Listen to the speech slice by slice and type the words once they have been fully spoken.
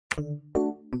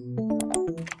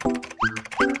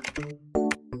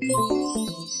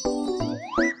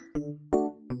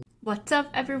What's up,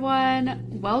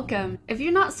 everyone? Welcome. If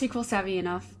you're not SQL savvy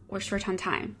enough or short on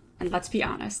time, and let's be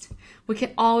honest, we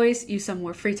can always use some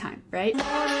more free time, right?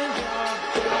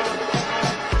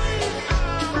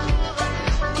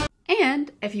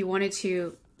 And if you wanted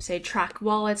to, say, track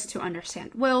wallets to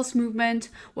understand whales movement,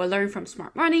 or learn from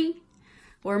smart money,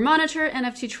 or monitor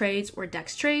NFT trades or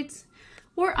DEX trades,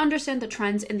 or understand the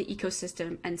trends in the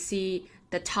ecosystem and see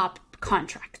the top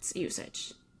contracts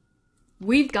usage,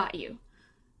 we've got you.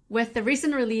 With the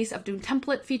recent release of Dune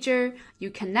Template feature,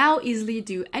 you can now easily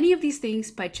do any of these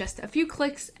things by just a few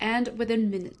clicks and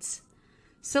within minutes.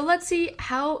 So let's see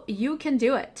how you can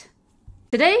do it.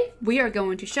 Today, we are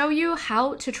going to show you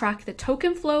how to track the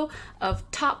token flow of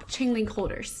top Chainlink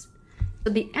holders. So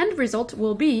the end result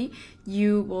will be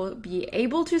you will be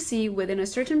able to see within a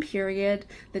certain period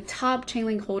the top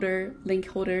Chainlink link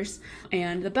holders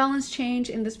and the balance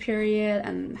change in this period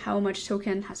and how much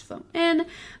token has flown in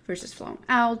versus flown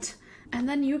out. And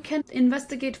then you can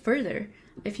investigate further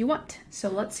if you want. So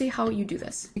let's see how you do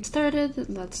this. Get started.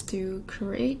 Let's do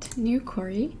create new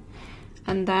query.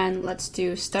 And then let's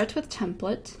do start with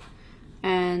template.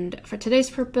 And for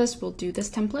today's purpose, we'll do this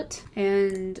template.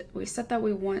 And we said that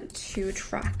we want to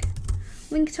track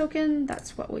link token.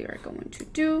 That's what we are going to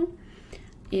do.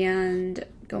 And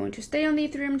going to stay on the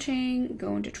Ethereum chain,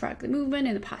 going to track the movement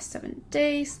in the past 7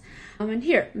 days. And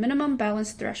here, minimum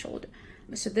balance threshold.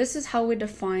 So this is how we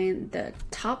define the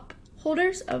top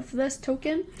holders of this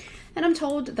token. And I'm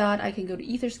told that I can go to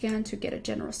Etherscan to get a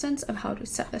general sense of how to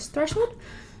set this threshold.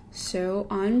 So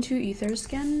on to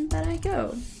Etherscan that I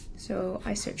go. So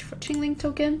I search for Chainlink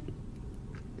token.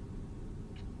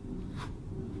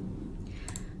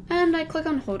 And I click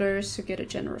on holders to get a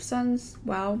general sense.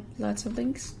 Wow, lots of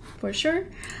links for sure.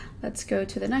 Let's go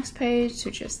to the next page to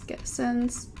just get a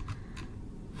sense.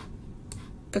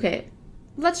 Okay,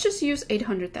 let's just use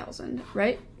 800,000,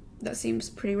 right? That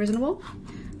seems pretty reasonable.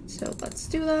 So let's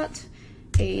do that.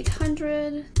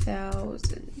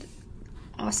 800,000.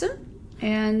 Awesome.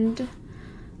 And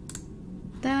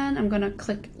then I'm gonna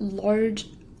click large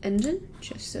engine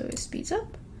just so it speeds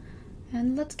up.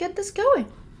 And let's get this going.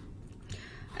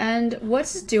 And what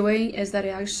it's doing is that it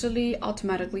actually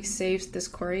automatically saves this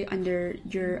query under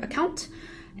your account.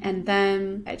 And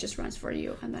then it just runs for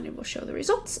you and then it will show the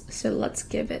results. So let's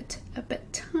give it a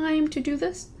bit time to do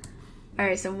this. All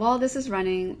right, so while this is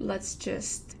running, let's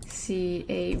just see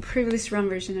a previously run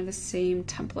version of the same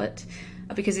template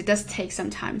because it does take some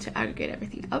time to aggregate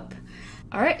everything up.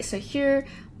 All right, so here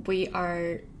we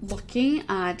are looking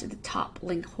at the top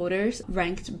link holders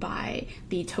ranked by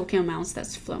the token amounts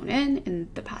that's flown in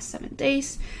the past 7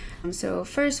 days. So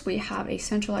first we have a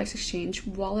centralized exchange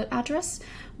wallet address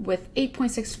with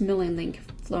 8.6 million link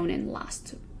flown in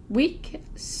last week.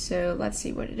 So let's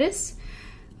see what it is.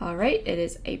 All right, it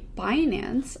is a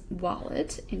Binance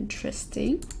wallet,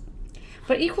 interesting.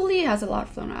 But equally it has a lot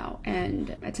flown out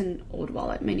and it's an old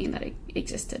wallet, meaning that it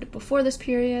existed before this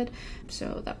period.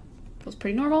 So that was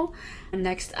pretty normal. And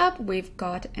next up, we've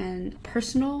got a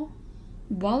personal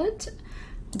wallet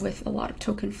with a lot of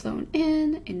token flown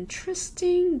in.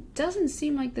 Interesting. Doesn't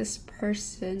seem like this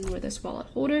person or this wallet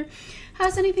holder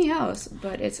has anything else,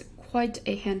 but it's quite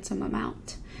a handsome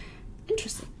amount.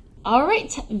 Interesting. All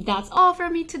right, that's all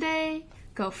from me today.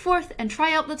 Go forth and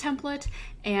try out the template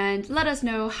and let us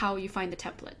know how you find the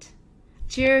template.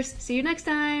 Cheers, see you next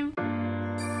time.